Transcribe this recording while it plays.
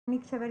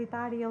Nik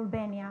qeveritari i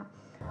Albania.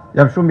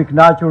 Jam shumë i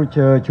kënaqur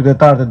që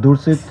qytetarët e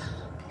Durrësit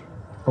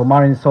po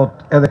marrin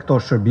sot edhe këto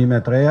shërbime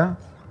të reja,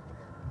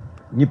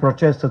 një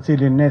proces të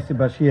cilin ne si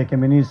bashki e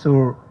kemi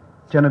nisur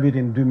që në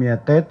vitin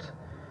 2008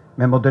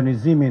 me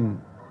modernizimin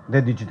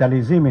dhe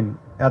digitalizimin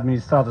e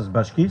administratës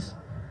bashkisë,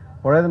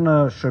 por edhe në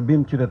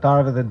shërbim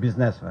qytetarëve dhe të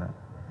biznesve.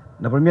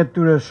 Nëpërmjet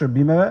këtyre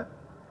shërbimeve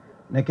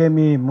ne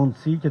kemi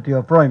mundësi që t'i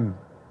ofrojmë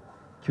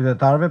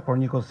qytetarëve, por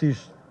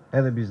njëkohësisht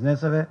edhe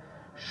bizneseve,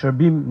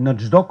 shërbim në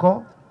çdo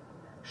kohë,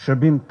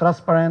 shërbim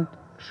transparent,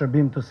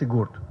 shërbim të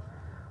sigurt.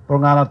 Por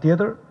nga ana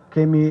tjetër,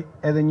 kemi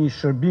edhe një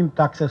shërbim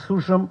të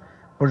aksesueshëm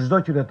për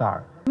çdo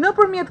qytetar.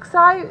 Nëpërmjet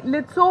kësaj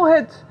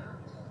lehtësohet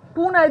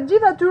puna e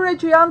gjithë atyre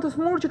që janë të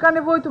smur, që kanë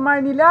nevojë të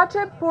marrin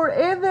ilaçe, por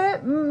edhe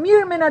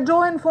mirë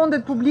menaxhohen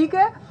fondet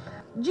publike.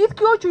 Gjithë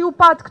kjo që ju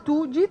pat këtu,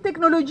 gjithë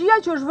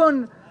teknologjia që është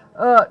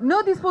vënë në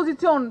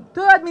dispozicion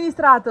të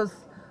administratës,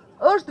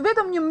 është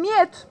vetëm një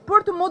mjet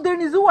për të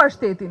modernizuar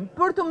shtetin,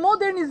 për të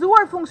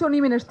modernizuar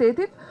funksionimin e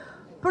shtetit,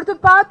 për të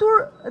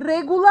patur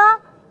rregulla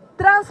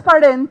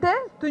transparente,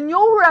 të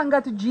njohura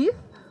nga të gjithë,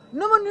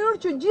 në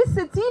mënyrë që gjithë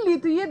secili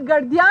të jetë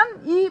gardian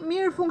i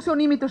mirë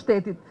funksionimit të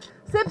shtetit,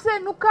 sepse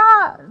nuk ka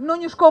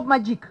ndonjë shkop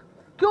magjik.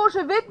 Kjo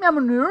është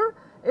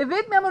e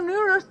vetmja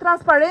mënyrë është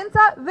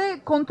transparenca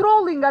dhe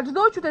kontrolli nga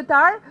çdo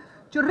qytetar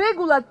që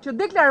rregullat që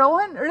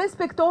deklarohen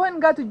respektohen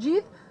nga të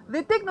gjithë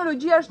dhe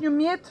teknologjia është një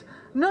mjet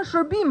në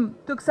shërbim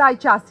të kësaj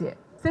qasje.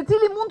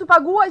 Secili mund të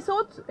paguaj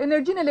sot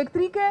energjinë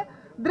elektrike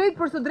drejt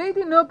për së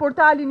drejti në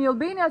portalin i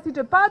Albania, siç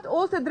e pat,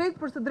 ose drejt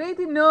për së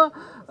drejti në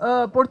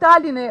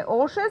portalin e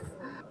Oshes.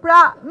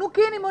 Pra, nuk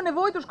keni më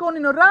nevojë të shkoni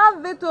në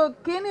radhë dhe të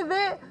keni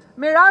dhe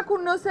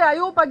merakun nëse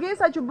ajo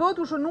pagesa që bëhet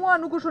u shënua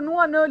nuk u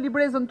shënua në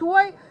librezën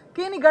tuaj,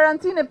 keni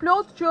garancinë e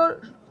plotë që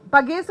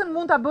pagesën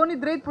mund ta bëni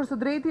drejt për së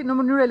drejti në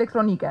mënyrë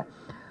elektronike.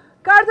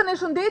 Kartën e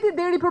shëndetit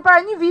deri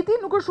përpara një viti,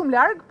 nuk është shumë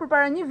larg,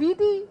 përpara një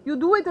viti ju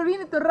duhet të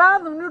rini të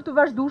radhë në mënyrë të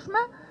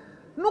vazhdueshme.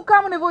 Nuk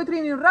ka më nevojë të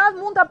rini në radhë,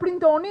 mund ta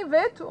printoni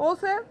vet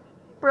ose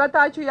për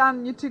ata që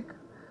janë një çik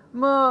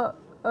më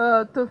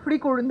të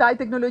frikur ndaj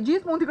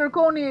teknologjisë, mund t'i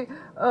kërkoni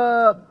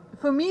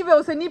fëmijëve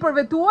ose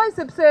nipërve tuaj,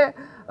 sepse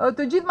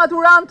të gjithë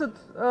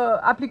maturantët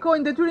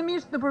aplikojnë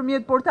detyrimisht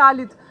nëpërmjet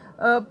portalit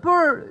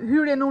për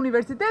hyrje në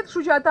universitet,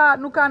 kështu që ata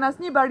nuk kanë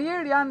asnjë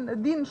barierë,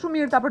 dinë shumë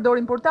mirë ta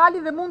përdorin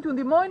portalin dhe mund t'ju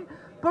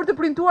ndihmojnë për të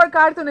printuar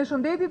kartën e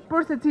shëndetit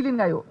për secilin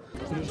nga ju.